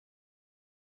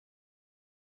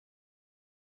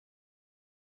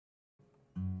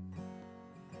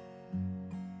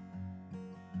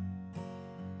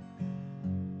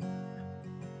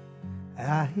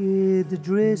I hear the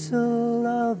drizzle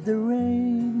of the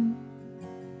rain,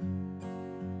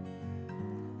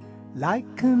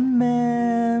 like a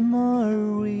memory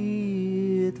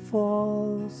it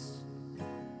falls,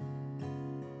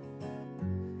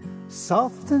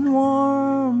 soft and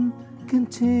warm,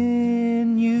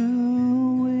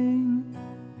 continuing,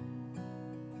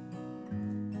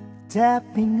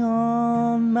 tapping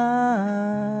on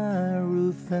my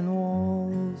roof and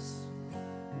walls.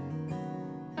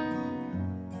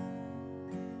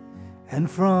 And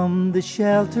from the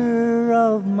shelter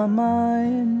of my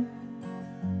mind,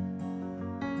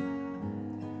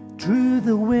 through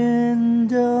the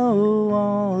window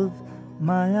of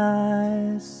my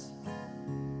eyes,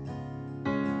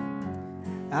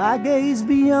 I gaze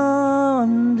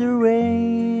beyond the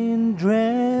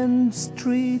rain-drenched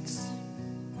streets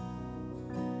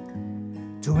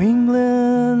to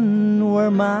England where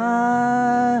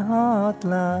my heart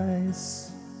lies.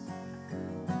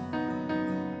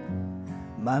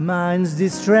 My mind's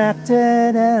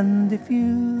distracted and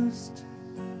diffused,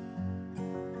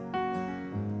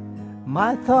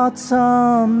 my thoughts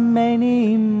are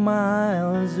many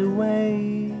miles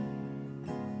away.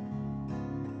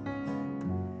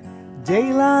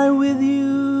 Daylight with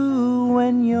you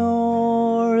when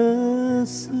you're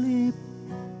asleep,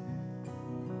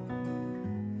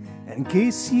 and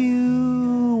kiss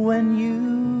you when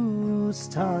you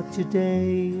start your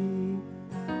day.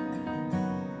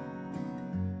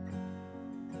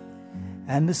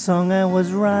 And the song I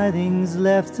was writing's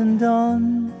left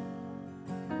undone.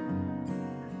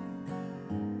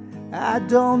 I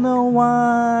don't know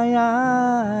why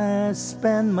I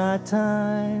spend my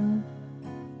time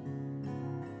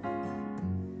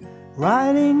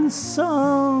writing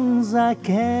songs I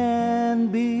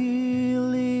can't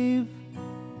believe,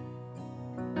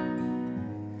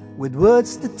 with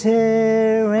words to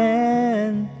tear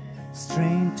and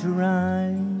string to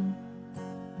rhyme.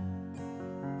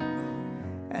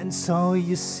 And so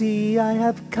you see I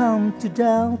have come to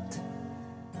doubt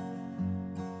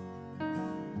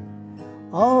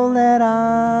all that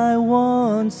I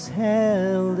once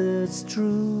held as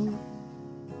true.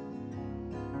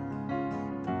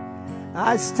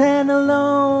 I stand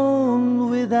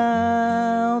alone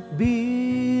without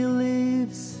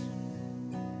beliefs.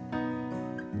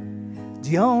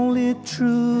 The only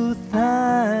truth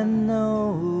I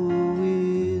know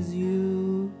is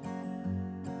you.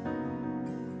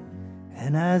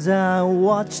 And as I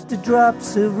watch the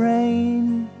drops of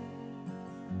rain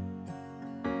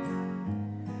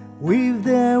weave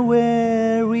their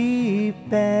weary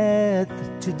path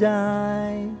to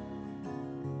die,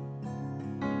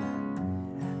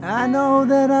 I know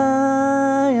that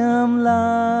I am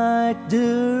like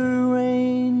the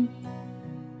rain,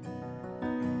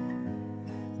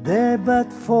 there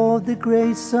but for the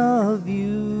grace of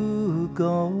you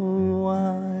go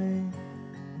I.